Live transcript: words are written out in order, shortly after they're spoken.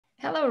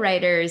Hello,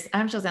 writers.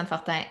 I'm Josiane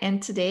Fortin,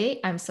 and today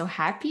I'm so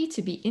happy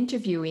to be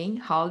interviewing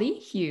Holly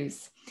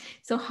Hughes.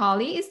 So,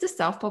 Holly is the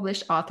self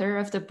published author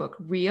of the book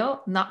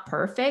Real, Not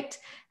Perfect: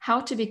 How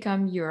to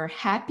Become Your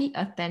Happy,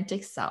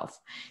 Authentic Self.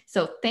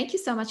 So, thank you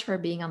so much for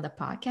being on the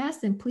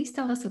podcast, and please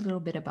tell us a little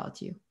bit about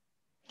you.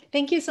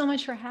 Thank you so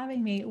much for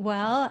having me.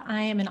 Well,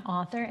 I am an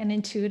author and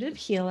intuitive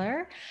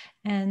healer,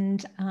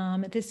 and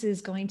this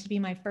is going to be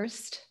my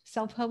first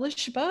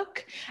self-published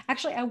book.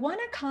 Actually, I won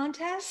a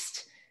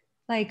contest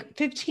like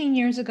 15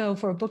 years ago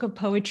for a book of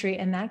poetry,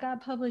 and that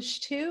got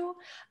published too.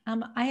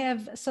 I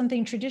have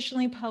something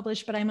traditionally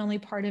published, but I'm only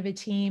part of a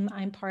team.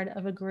 I'm part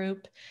of a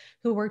group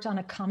who worked on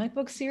a comic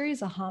book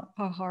series, a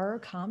horror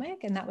comic,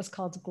 and that was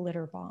called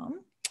Glitter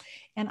Bomb.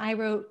 And I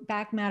wrote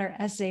back matter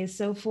essays.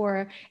 So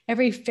for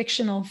every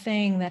fictional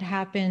thing that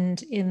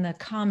happened in the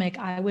comic,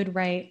 I would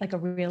write like a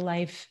real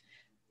life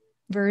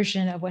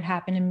version of what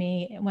happened to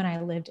me when I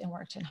lived and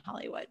worked in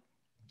Hollywood.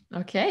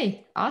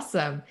 Okay,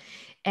 awesome.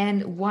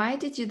 And why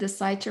did you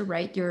decide to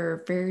write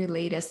your very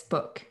latest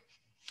book?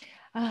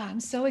 I'm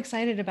so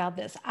excited about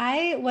this.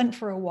 I went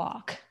for a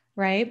walk,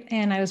 right?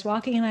 And I was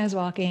walking and I was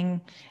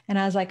walking and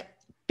I was like,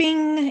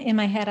 bing, in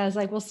my head, I was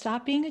like, well,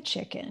 stop being a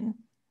chicken.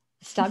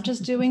 Stop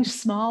just doing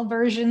small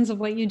versions of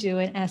what you do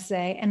in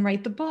essay and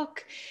write the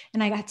book.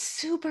 And I got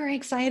super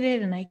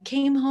excited and I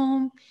came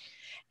home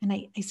and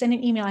I sent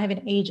an email. I have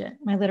an agent,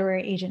 my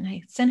literary agent.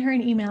 I sent her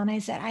an email and I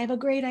said, I have a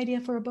great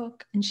idea for a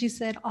book. And she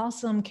said,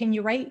 awesome. Can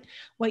you write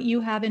what you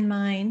have in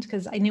mind?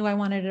 Because I knew I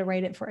wanted to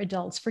write it for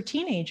adults, for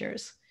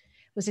teenagers.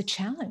 It was a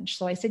challenge.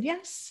 So I said,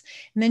 yes.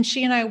 And then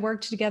she and I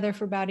worked together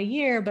for about a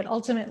year, but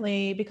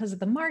ultimately because of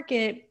the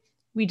market,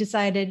 we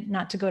decided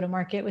not to go to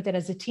market with it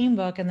as a team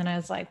book. And then I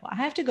was like, well, I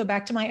have to go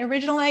back to my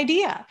original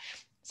idea.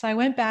 So I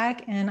went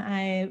back and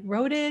I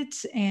wrote it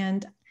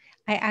and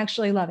I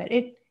actually love it.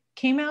 It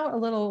came out a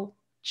little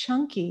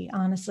chunky,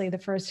 honestly, the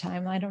first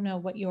time. I don't know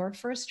what your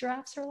first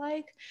drafts are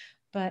like,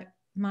 but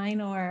mine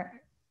are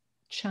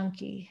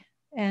chunky.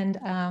 And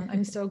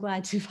I'm so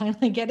glad to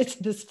finally get it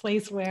to this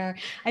place where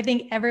I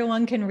think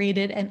everyone can read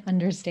it and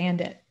understand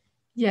it.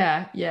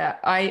 Yeah.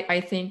 I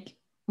think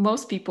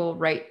most people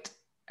write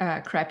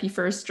crappy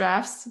first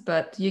drafts,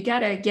 but you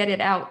gotta get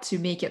it out to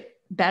make it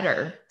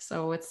better.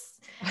 So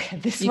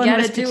This you one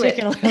gotta was do it.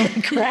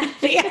 particularly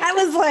crappy. I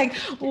was like,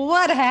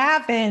 what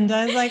happened?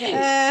 I was like,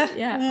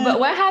 Yeah. But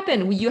what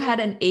happened? You had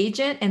an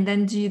agent, and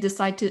then did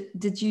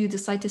you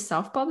decide to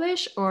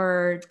self-publish,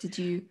 or did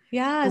you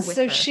Yeah, go with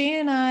so her? she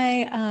and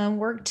I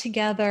worked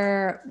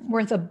together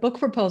with a book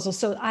proposal.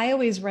 So I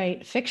always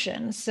write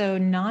fiction. So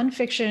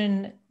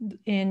nonfiction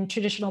in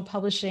traditional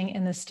publishing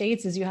in the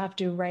States is you have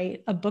to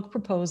write a book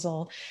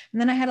proposal.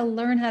 And then I had to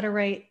learn how to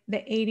write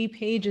the 80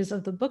 pages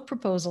of the book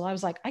proposal. I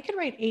was like, I could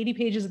write 80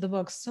 pages of the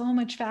book so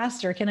much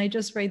faster. Can I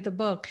just write the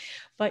book?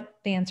 But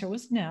the answer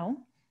was no.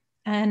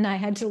 And I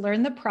had to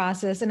learn the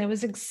process. And it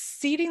was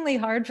exceedingly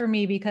hard for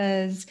me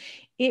because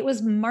it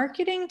was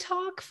marketing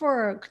talk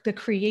for the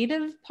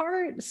creative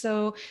part.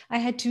 So I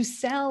had to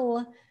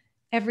sell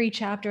every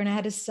chapter and I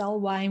had to sell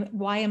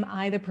why am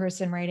I the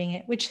person writing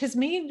it, which has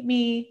made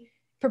me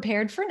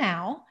prepared for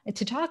now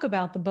to talk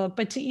about the book,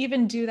 but to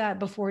even do that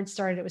before it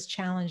started, it was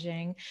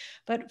challenging.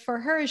 But for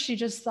her, she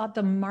just thought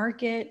the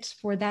market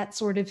for that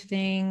sort of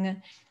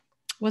thing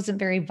wasn't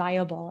very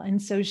viable.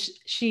 And so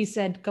she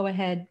said, go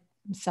ahead,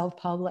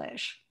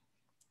 self-publish.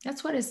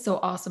 That's what is so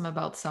awesome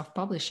about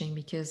self-publishing,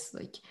 because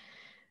like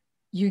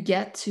you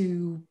get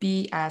to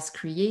be as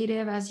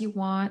creative as you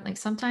want. Like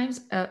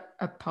sometimes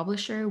a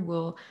publisher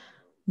will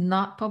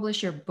not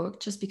publish your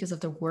book just because of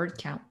the word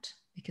count,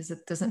 because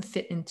it doesn't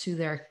fit into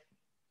their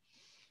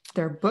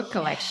book Yeah.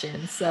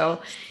 collection.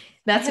 So I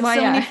that's have why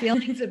so many I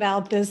feelings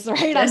about this,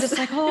 right? I'm yes. just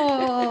like,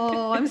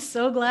 oh, I'm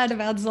so glad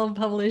about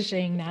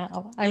self-publishing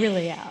now. I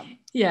really am.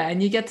 Yeah,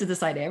 and you get to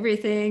decide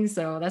everything.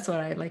 So that's what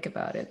I like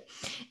about it.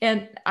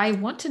 And I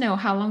want to know,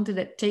 how long did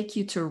it take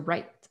you to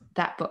write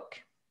that book?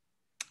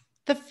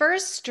 The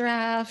first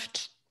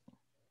draft,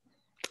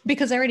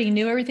 because I already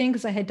knew everything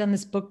because I had done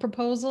this book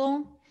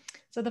proposal.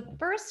 So the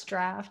first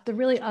draft, the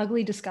really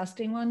ugly,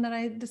 disgusting one that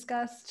I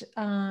discussed,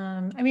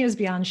 I mean, it was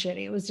beyond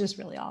shitty. It was just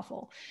really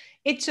awful.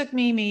 It took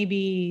me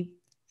maybe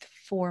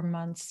 4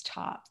 months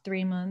top,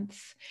 3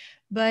 months.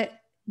 But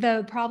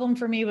the problem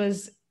for me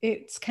was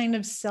it's kind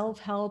of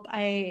self-help.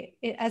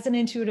 As an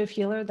intuitive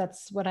healer,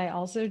 that's what I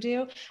also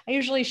do. I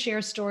usually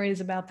share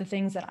stories about the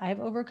things that I've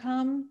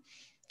overcome.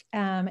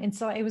 And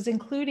so I was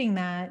including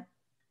that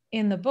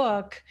in the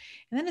book,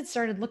 and then it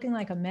started looking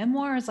like a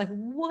memoir. It's like,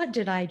 what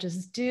did I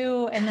just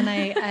do? And then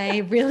I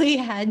really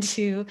had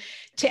I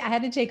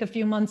had to take a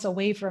few months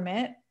away from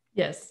it.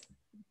 Yes.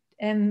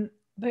 And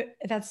but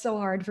that's so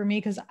hard for me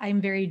because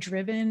I'm very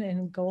driven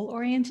and goal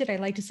oriented. I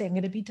like to say, I'm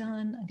going to be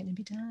done. I'm going to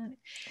be done.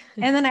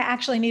 And then I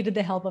actually needed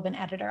the help of an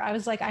editor. I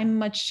was like, I'm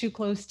much too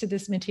close to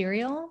this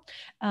material.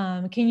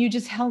 Can you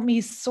just help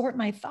me sort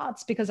my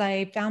thoughts? Because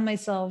I found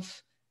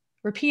myself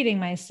repeating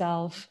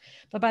myself.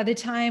 But by the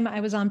time I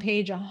was on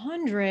page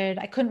 100,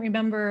 I couldn't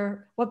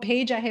remember what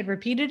page I had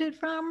repeated it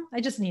from.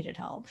 I just needed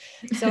help.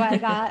 So I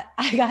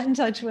got in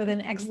touch with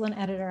an excellent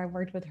editor. I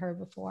worked with her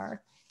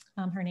before.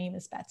 Her name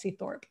is Betsy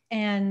Thorpe.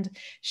 And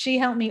she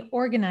helped me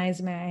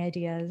organize my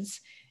ideas.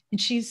 And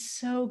she's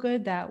so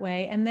good that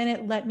way. And then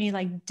it let me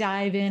like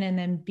dive in and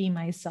then be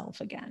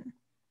myself again.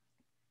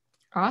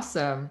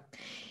 Awesome.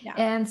 Yeah.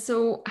 And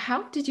so,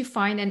 how did you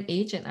find an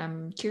agent?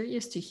 I'm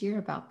curious to hear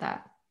about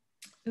that.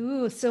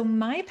 Ooh, so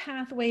my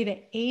pathway to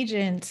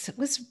agent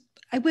was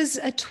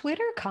a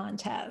Twitter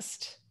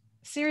contest.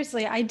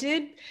 Seriously, I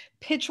did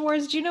Pitch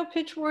Wars. Do you know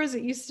Pitch Wars?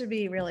 It used to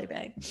be really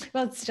big.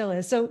 Well, it still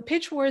is. So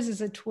Pitch Wars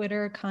is a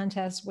Twitter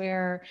contest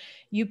where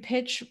you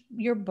pitch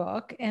your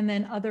book and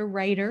then other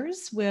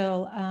writers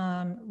will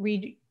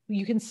read.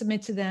 You can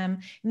submit to them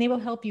and they will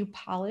help you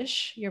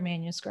polish your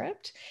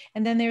manuscript.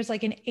 And then there's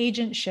like an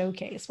agent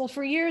showcase. Well,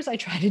 for years I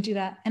tried to do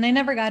that and I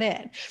never got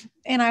in.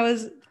 And I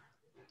was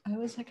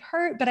like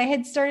hurt, but I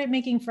had started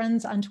making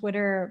friends on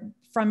Twitter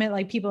from it,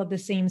 like people at the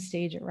same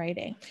stage of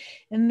writing.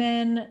 And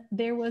then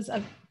there was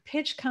a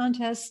pitch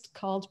contest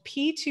called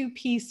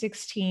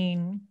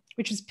P2P16,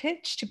 which was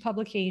pitch to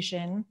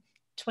publication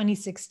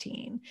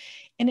 2016.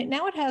 And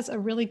it has a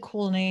really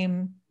cool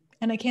name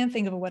and I can't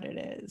think of what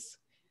it is,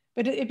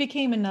 but it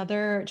became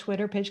another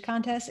Twitter pitch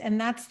contest.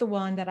 And that's the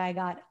one that I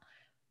got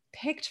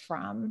picked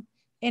from.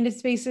 And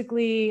it's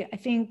basically, I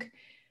think,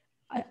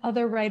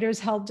 other writers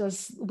helped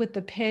us with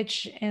the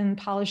pitch and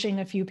polishing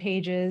a few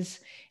pages.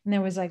 And there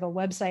was like a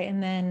website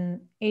and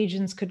then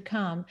agents could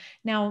come.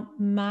 Now,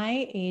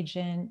 my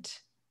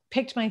agent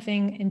picked my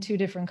thing in 2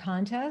 different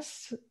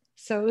contests.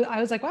 So I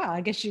was like, wow,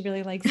 I guess she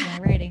really likes my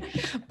writing.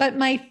 But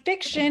my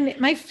fiction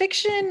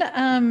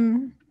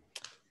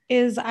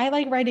is I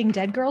like writing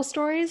dead girl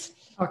stories.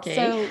 Okay.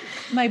 So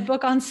my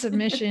book on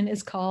submission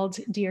is called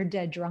Dear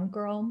Dead Drunk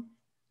Girl.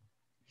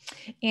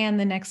 And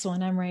the next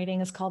one I'm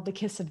writing is called The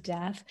Kiss of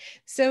Death.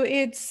 So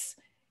it's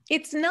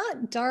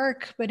not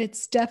dark, but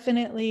it's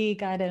definitely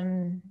got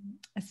a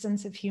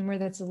sense of humor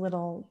that's a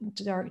little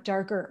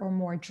darker or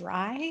more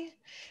dry.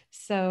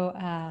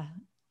 So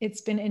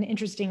it's been an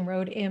interesting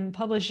road in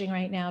publishing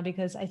right now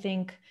because I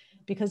think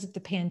because of the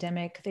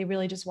pandemic, they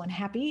really just want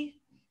happy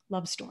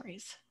love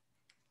stories.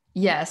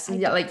 Yes,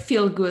 yeah, like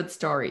feel good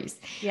stories.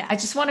 Yeah. I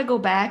just want to go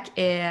back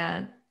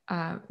and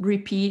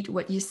repeat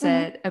what you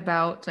said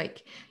about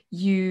like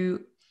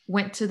you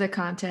went to the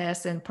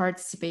contest and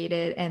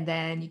participated and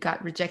then you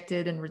got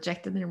rejected and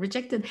rejected and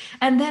rejected.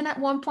 And then at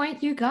one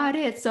point you got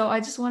it. So I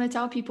just want to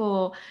tell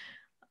people,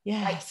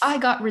 yes, I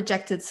got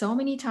rejected so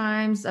many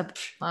times,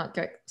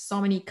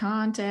 so many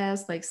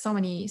contests, like so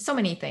many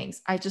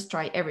things. I just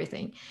try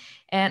everything.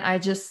 And I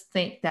just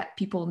think that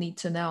people need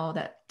to know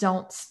that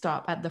don't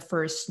stop at the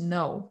first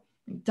no.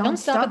 Don't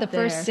stop at the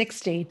there. first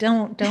 60.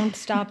 Don't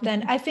stop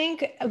then. I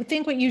think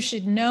what you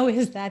should know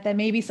is that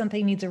maybe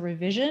something needs a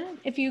revision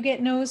if you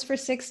get no's for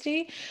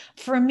 60.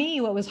 For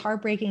me, what was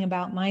heartbreaking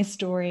about my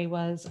story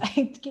was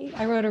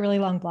I wrote a really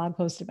long blog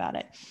post about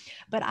it,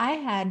 but I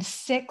had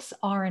 6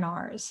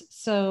 R&Rs.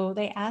 So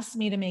they asked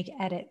me to make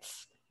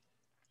edits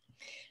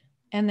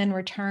and then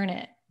return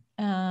it.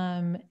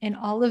 And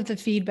all of the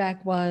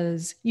feedback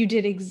was, you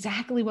did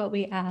exactly what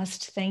we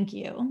asked. Thank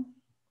you.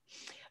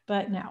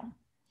 But no.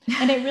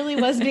 And it really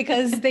was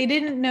because they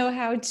didn't know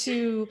how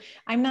to,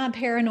 I'm not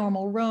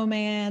paranormal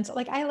romance.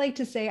 Like I like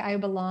to say I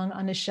belong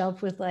on a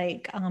shelf with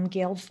like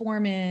Gail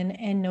Forman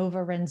and Nova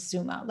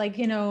Renzuma. Like,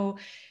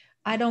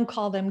 I don't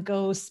call them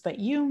ghosts, but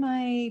you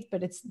might,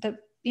 but it's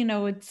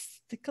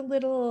like a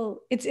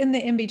little, it's in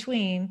the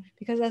in-between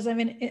because as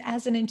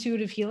an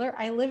intuitive healer,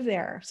 I live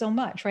there so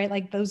much, right?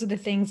 Like those are the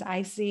things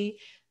I see.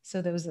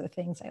 So those are the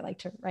things I like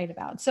to write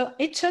about. So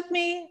it took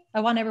me,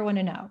 I want everyone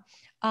to know,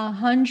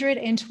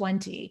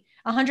 120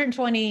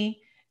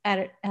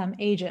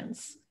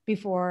 agents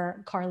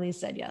before Carly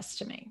said yes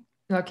to me.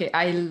 Okay,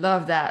 I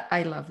love that.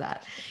 I love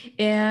that.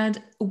 And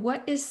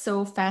what is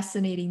so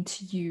fascinating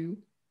to you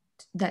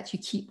that you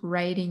keep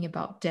writing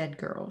about dead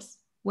girls?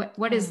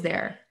 What is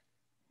there?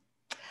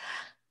 I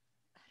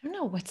don't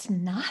know what's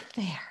not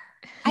there.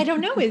 I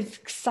don't know. It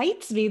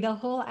excites me, the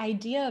whole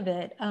idea of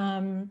it.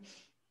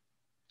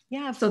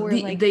 Yeah. So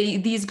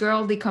these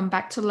girls, they come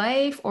back to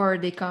life or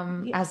they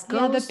come as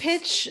ghosts?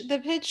 Yeah, the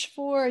pitch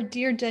for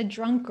Dear Dead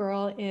Drunk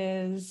Girl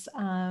is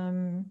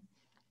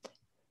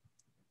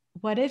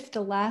what if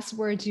the last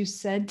words you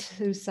said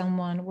to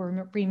someone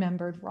were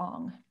remembered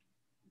wrong?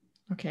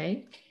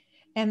 Okay.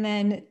 And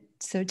then,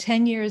 so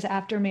 10 years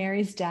after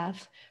Mary's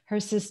death, her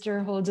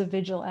sister holds a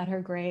vigil at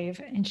her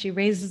grave and she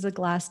raises a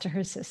glass to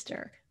her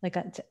sister, like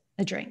a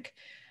drink.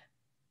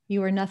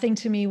 You were nothing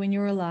to me when you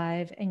were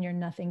alive and you're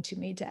nothing to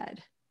me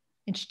dead.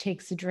 And she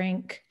takes a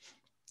drink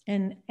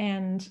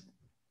and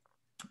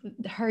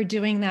her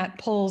doing that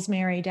pulls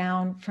Mary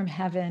down from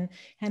heaven,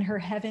 and her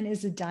heaven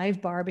is a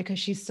dive bar because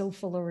she's so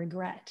full of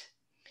regret.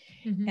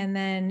 Mm-hmm. And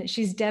then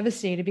she's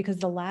devastated because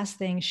the last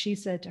thing she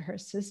said to her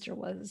sister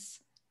was,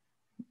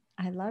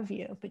 I love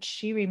you, but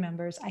she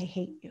remembers, I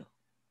hate you.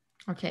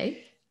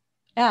 Okay.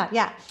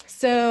 Yeah.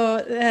 So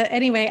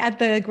anyway, at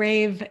the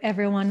grave,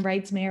 everyone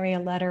writes Mary a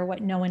letter.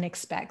 What no one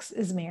expects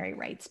is Mary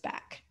writes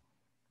back.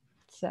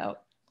 So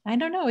I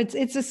don't know.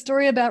 It's a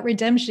story about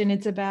redemption.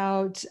 It's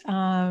about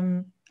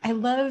I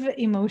love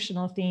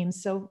emotional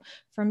themes. So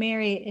for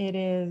Mary, it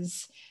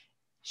is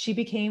she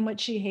became what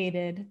she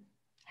hated.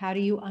 How do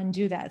you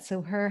undo that?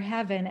 So her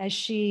heaven, as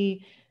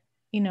she,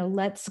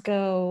 lets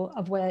go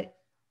of what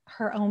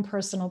her own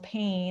personal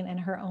pain and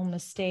her own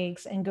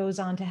mistakes and goes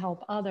on to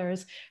help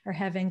others, her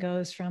heaven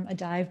goes from a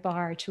dive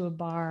bar to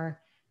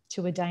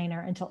a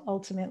diner until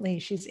ultimately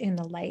she's in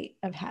the light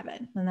of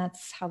heaven. And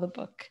that's how the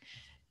book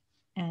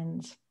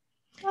ends.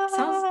 Sounds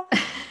Ah.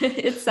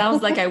 it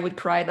sounds like I would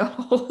cry the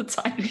whole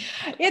time.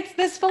 It's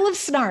this full of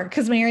snark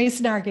because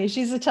Mary's snarky.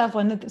 She's a tough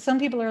one. Some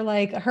people are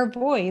like, her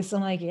voice.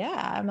 I'm like,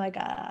 yeah. I'm like,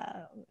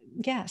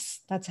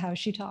 yes, that's how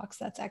she talks.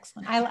 That's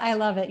excellent. I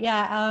love it.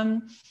 Yeah.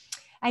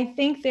 I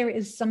think there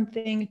is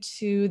something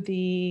to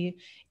the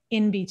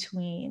in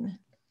between.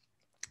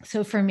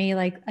 So for me,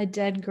 like a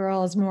dead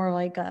girl is more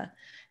like a,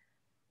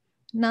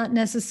 not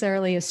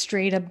necessarily a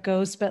straight up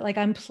ghost, but like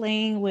I'm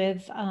playing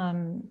with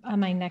on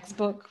my next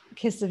book,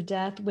 Kiss of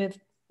Death, with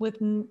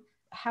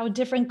how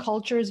different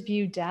cultures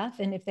view death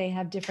and if they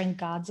have different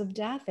gods of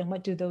death and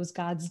what do those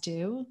gods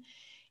do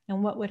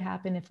and what would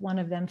happen if one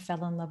of them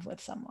fell in love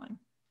with someone.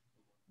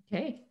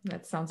 Okay,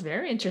 that sounds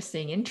very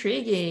interesting,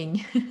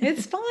 intriguing.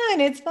 It's fun.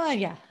 It's fun.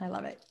 Yeah, I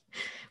love it.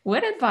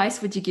 What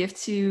advice would you give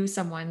to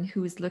someone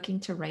who is looking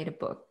to write a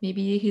book?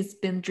 Maybe he's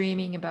been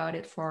dreaming about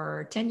it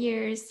for 10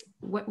 years.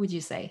 What would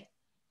you say?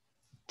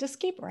 Just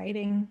keep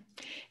writing.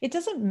 It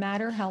doesn't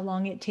matter how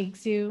long it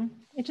takes you.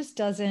 It just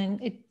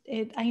doesn't.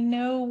 I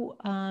know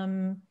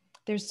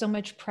there's so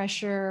much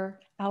pressure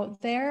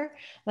out there.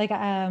 Like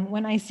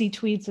when I see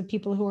tweets of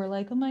people who are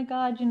like, oh my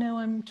God,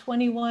 I'm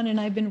 21 and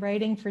I've been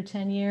writing for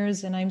 10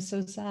 years and I'm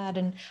so sad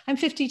and I'm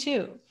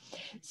 52.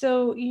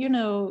 So,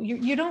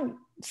 you don't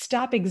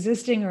stop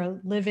existing or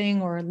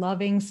living or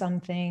loving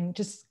something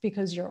just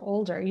because you're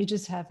older. You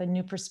just have a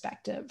new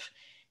perspective.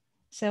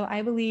 So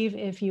I believe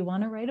if you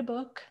want to write a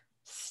book,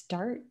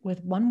 start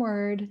with one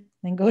word,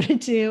 then go to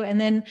two. And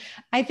then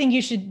I think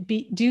you should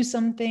do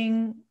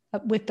something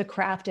with the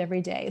craft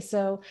every day.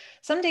 So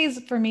some days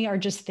for me are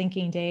just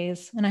thinking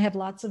days, and I have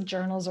lots of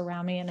journals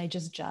around me and I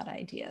just jot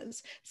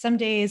ideas. Some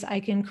days I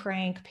can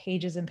crank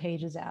pages and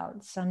pages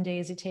out. Some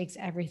days it takes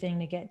everything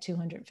to get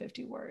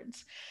 250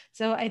 words.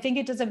 So I think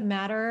it doesn't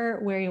matter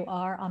where you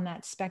are on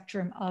that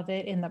spectrum of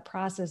it in the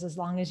process, as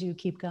long as you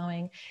keep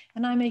going.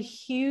 And I'm a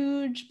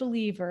huge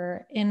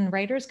believer in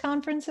writers'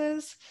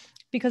 conferences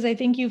because I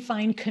think you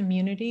find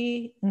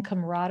community and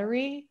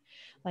camaraderie,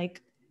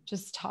 like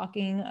just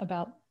talking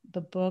about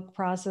the book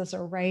process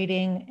or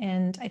writing.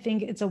 And I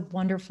think it's a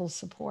wonderful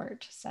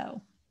support.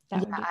 So that Yeah,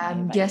 would be my I'm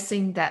advice.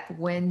 guessing that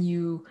when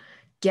you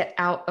get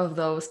out of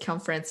those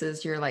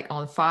conferences, you're like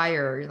on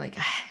fire. You're like,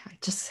 "Ah, I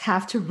just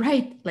have to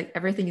write. Like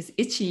everything is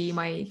itchy.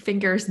 My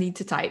fingers need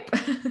to type."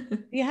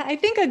 Yeah, I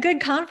think a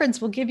good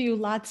conference will give you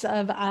lots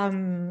of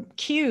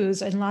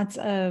cues and lots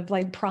of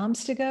like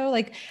prompts to go.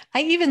 Like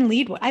I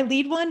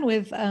lead one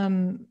with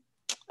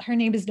her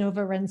name is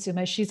Nova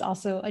Rensuma. She's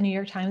also a New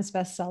York Times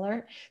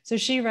bestseller. So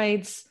she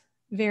writes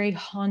very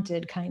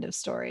haunted kind of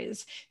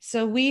stories.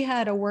 So we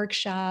had a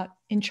workshop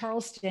in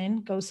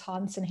Charleston, Ghosts,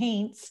 Haunts, and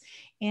Haints.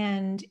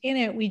 And in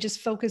it, we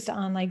just focused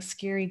on like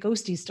scary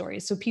ghosty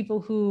stories. So people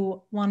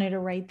who wanted to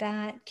write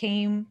that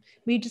came.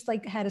 We just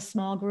like had a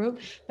small group,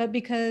 but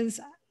because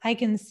I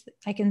can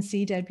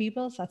see dead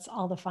people, so that's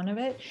all the fun of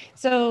it.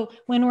 So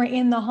when we're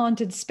in the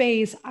haunted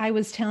space, I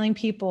was telling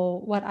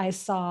people what I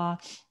saw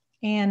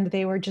and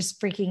they were just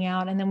freaking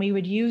out. And then we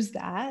would use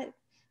that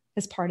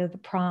as part of the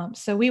prompt.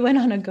 So we went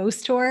on a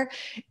ghost tour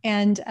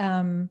and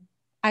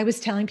I was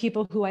telling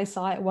people who I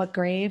saw at what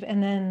grave.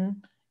 And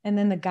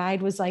then the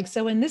guide was like,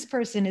 so when this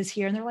person is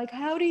here, and they're like,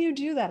 how do you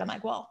do that? I'm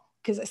like, well,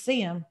 because I see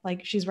him,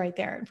 like she's right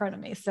there in front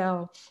of me.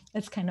 So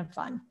it's kind of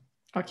fun.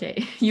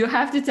 Okay, you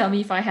have to tell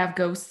me if I have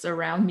ghosts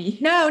around me.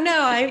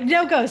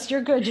 No ghost.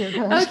 You're good. You're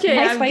good. Okay,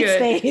 Nice I'm white good.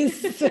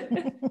 space.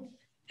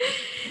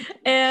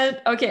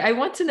 And okay, I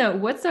want to know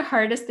what's the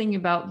hardest thing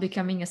about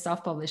becoming a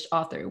self-published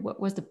author? What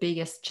was the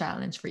biggest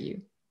challenge for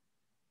you?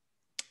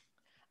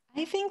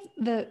 I think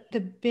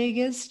the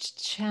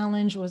biggest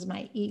challenge was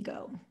my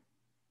ego,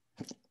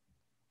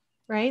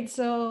 right?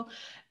 So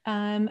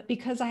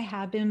because I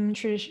have been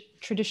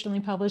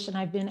traditionally published and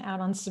I've been out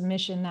on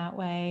submission that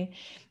way,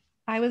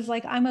 I was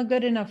like, I'm a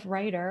good enough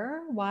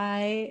writer.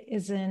 Why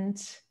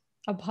isn't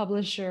a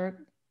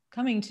publisher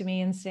coming to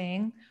me and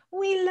saying,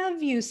 we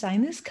love you,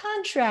 sign this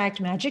contract,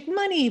 magic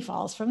money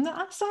falls from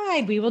the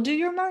side, we will do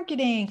your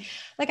marketing.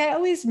 Like I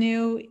always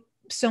knew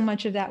so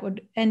much of that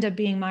would end up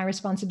being my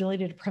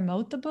responsibility to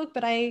promote the book,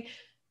 but I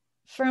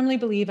firmly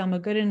believe I'm a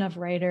good enough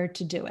writer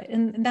to do it.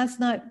 And that's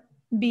not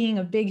being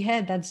a big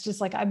head. That's just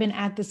like, I've been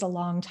at this a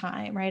long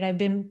time, right? I've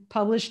been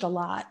published a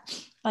lot,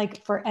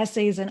 like for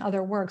essays and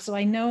other work. So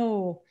I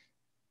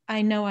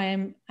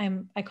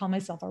call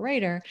myself a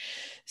writer.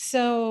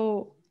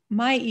 So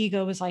my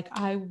ego was like,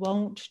 I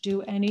won't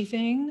do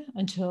anything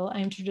until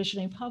I'm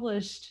traditionally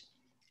published.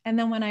 And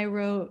then when I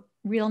wrote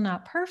Real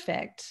Not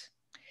Perfect,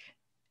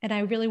 and I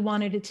really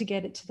wanted it to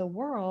get it to the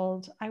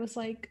world, I was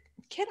like,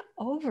 get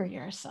over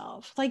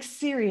yourself. Like,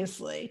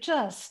 seriously,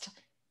 just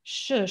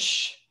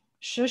shush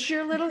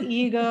your little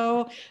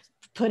ego,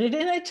 put it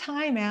in a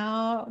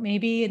timeout,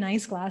 maybe a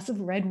nice glass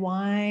of red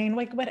wine,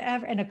 like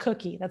whatever, and a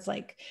cookie. That's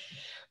like,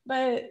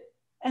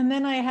 and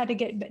then I had to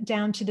get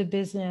down to the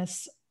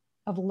business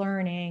of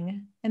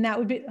learning. And that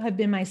would have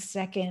been my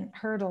second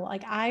hurdle.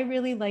 Like, I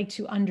really like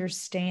to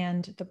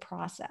understand the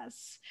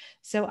process.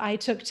 So I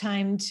took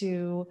time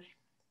to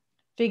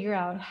figure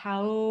out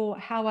how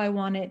I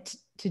wanted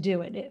to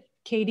do it.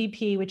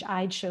 KDP, which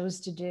I chose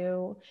to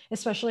do,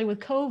 especially with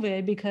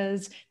COVID,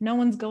 because no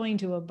one's going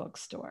to a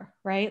bookstore,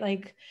 right?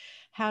 Like,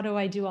 how do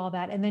I do all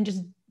that? And then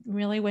just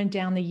really went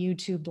down the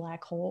YouTube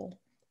black hole.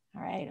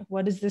 All right,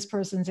 what is this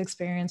person's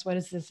experience? What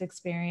is this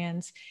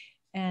experience?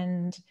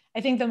 And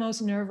I think the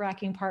most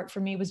nerve-wracking part for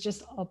me was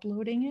just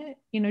uploading it,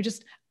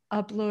 just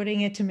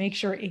uploading it to make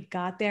sure it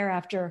got there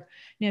after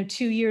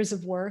 2 years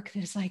of work.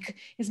 It's like,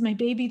 is my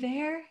baby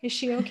there? Is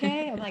she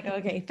okay? I'm like,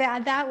 okay,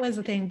 that was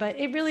the thing. But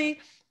it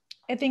really,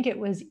 I think it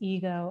was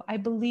ego. I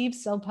believe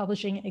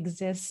self-publishing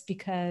exists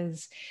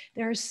because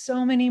there are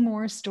so many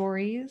more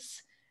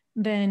stories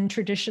than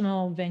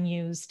traditional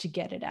venues to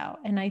get it out.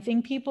 And I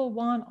think people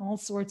want all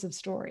sorts of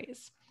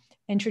stories,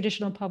 and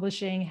traditional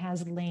publishing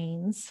has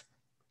lanes.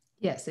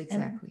 Yes,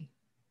 exactly.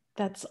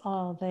 That's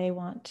all they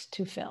want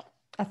to fill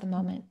at the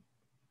moment.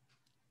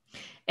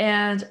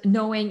 And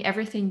knowing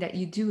everything that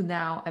you do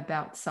now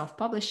about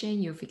self-publishing,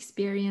 you've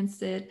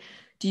experienced it.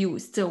 Do you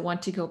still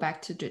want to go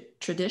back to the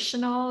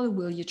traditional?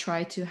 Will you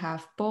try to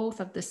have both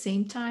at the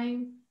same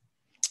time?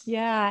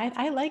 Yeah,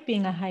 I like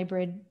being a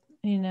hybrid,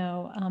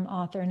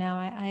 author now.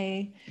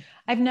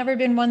 I've never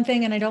been one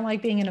thing, and I don't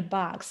like being in a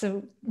box.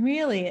 So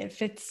really, it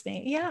fits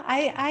me. Yeah,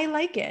 I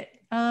like it.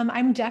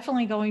 I'm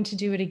definitely going to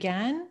do it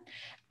again.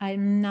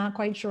 I'm not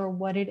quite sure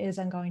what it is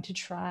I'm going to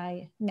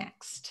try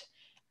next.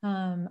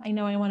 I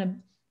know I want to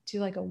do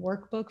like a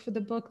workbook for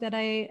the book that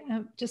I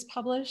just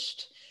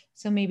published.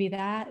 So maybe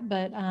that,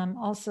 but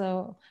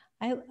also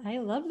I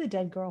love the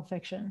dead girl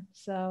fiction.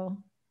 So,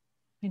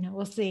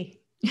 we'll see.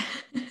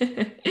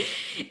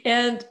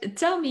 And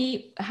tell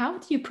me, how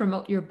do you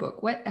promote your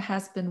book? What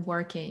has been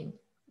working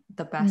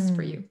the best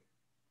for you?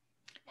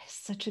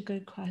 Such a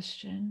good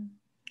question.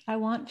 I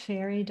want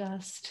fairy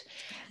dust.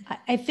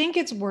 I think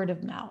it's word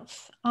of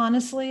mouth.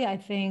 Honestly, I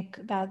think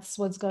that's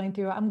what's going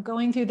through. I'm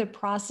going through the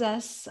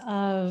process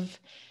of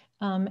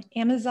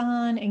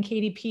Amazon and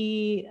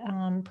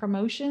KDP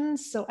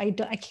promotions. So I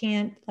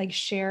can't like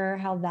share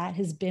how that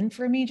has been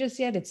for me just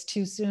yet. It's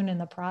too soon in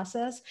the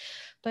process.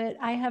 But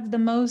I have the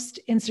most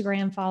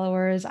Instagram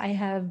followers. I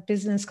have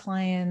business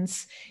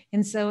clients.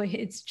 And so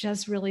it's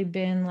just really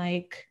been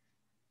like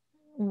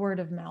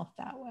word of mouth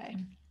that way.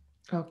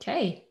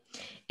 Okay.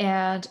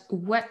 And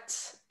we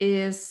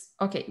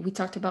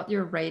talked about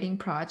your writing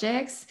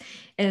projects.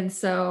 And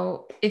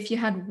so if you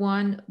had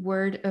one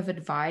word of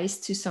advice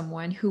to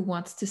someone who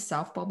wants to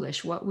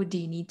self-publish, what would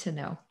they need to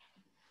know?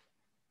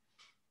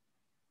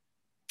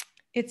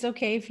 It's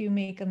okay if you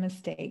make a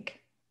mistake.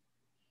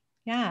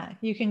 Yeah,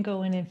 you can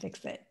go in and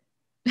fix it.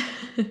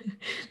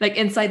 Like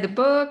inside the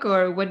book,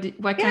 or what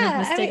kind of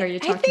mistake are you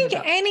talking about? I think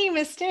any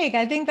mistake.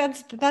 I think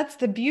that's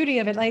the beauty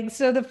of it. Like,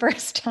 so the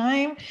first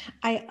time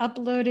I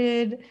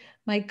uploaded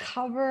my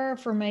cover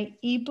for my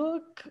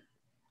ebook,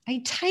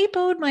 I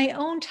typoed my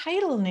own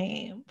title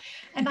name.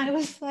 And I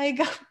was like,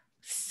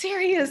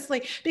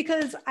 seriously,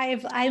 because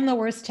I'm the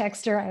worst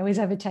texter. I always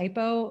have a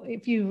typo.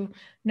 If you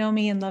know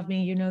me and love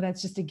me, you know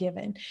that's just a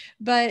given.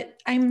 But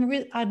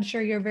I'm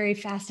sure you're very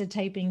fast at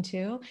typing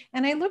too.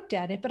 And I looked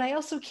at it, but I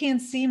also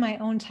can't see my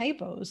own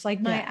typos.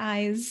 Like my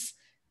eyes,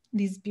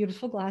 these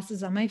beautiful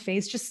glasses on my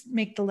face, just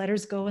make the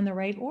letters go in the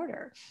right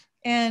order.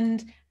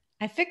 And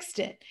I fixed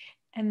it.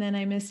 And then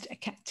I missed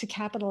to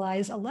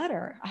capitalize a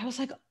letter. I was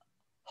like,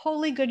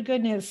 holy good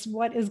goodness,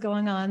 what is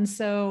going on?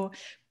 So,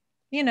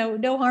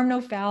 no harm,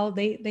 no foul.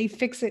 They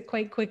fix it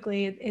quite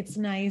quickly. It's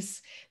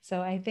nice.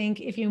 So I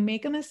think if you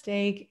make a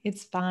mistake,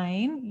 it's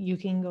fine. You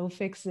can go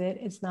fix it.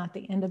 It's not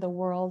the end of the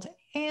world.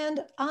 And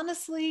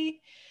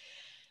honestly,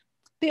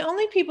 the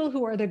only people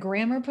who are the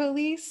grammar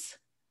police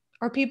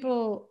are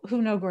people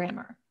who know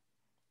grammar.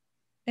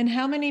 And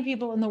how many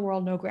people in the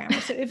world know grammar?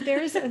 So if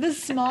there's the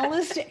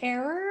smallest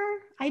error,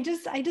 I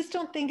just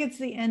don't think it's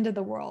the end of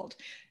the world.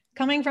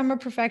 Coming from a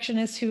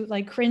perfectionist who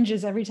like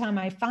cringes every time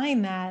I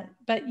find that,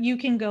 but you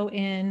can go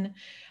in,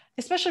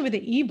 especially with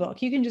the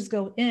ebook, you can just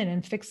go in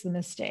and fix the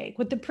mistake.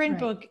 With the print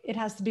book, it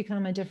has to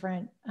become a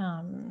different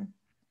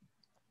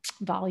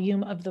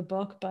volume of the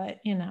book, but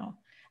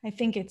I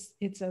think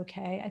it's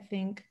okay. I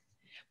think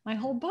my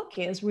whole book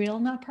is real,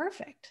 not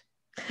perfect.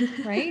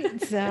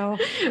 Right. So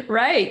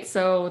right.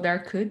 So there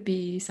could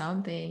be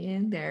something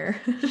in there.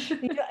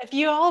 If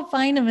you all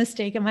find a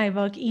mistake in my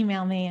book,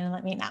 email me and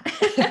let me know.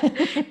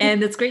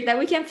 And it's great that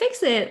we can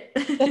fix it.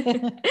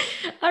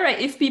 All right.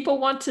 If people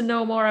want to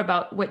know more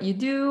about what you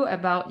do,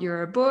 about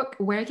your book,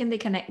 where can they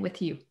connect with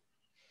you?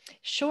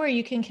 Sure,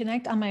 you can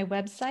connect on my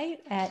website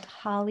at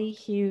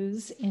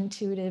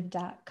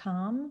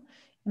hollyhughesintuitive.com.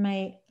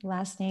 My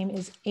last name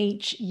is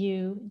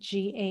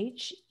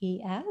Hughes.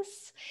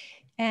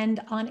 And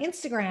on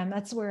Instagram,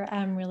 that's where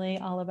I'm really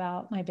all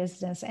about my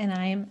business. And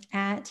I'm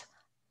at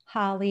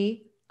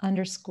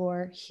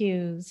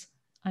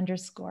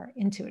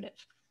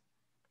Holly_Hughes_intuitive.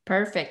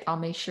 Perfect. I'll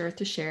make sure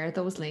to share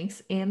those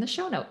links in the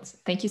show notes.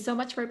 Thank you so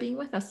much for being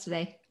with us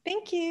today.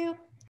 Thank you.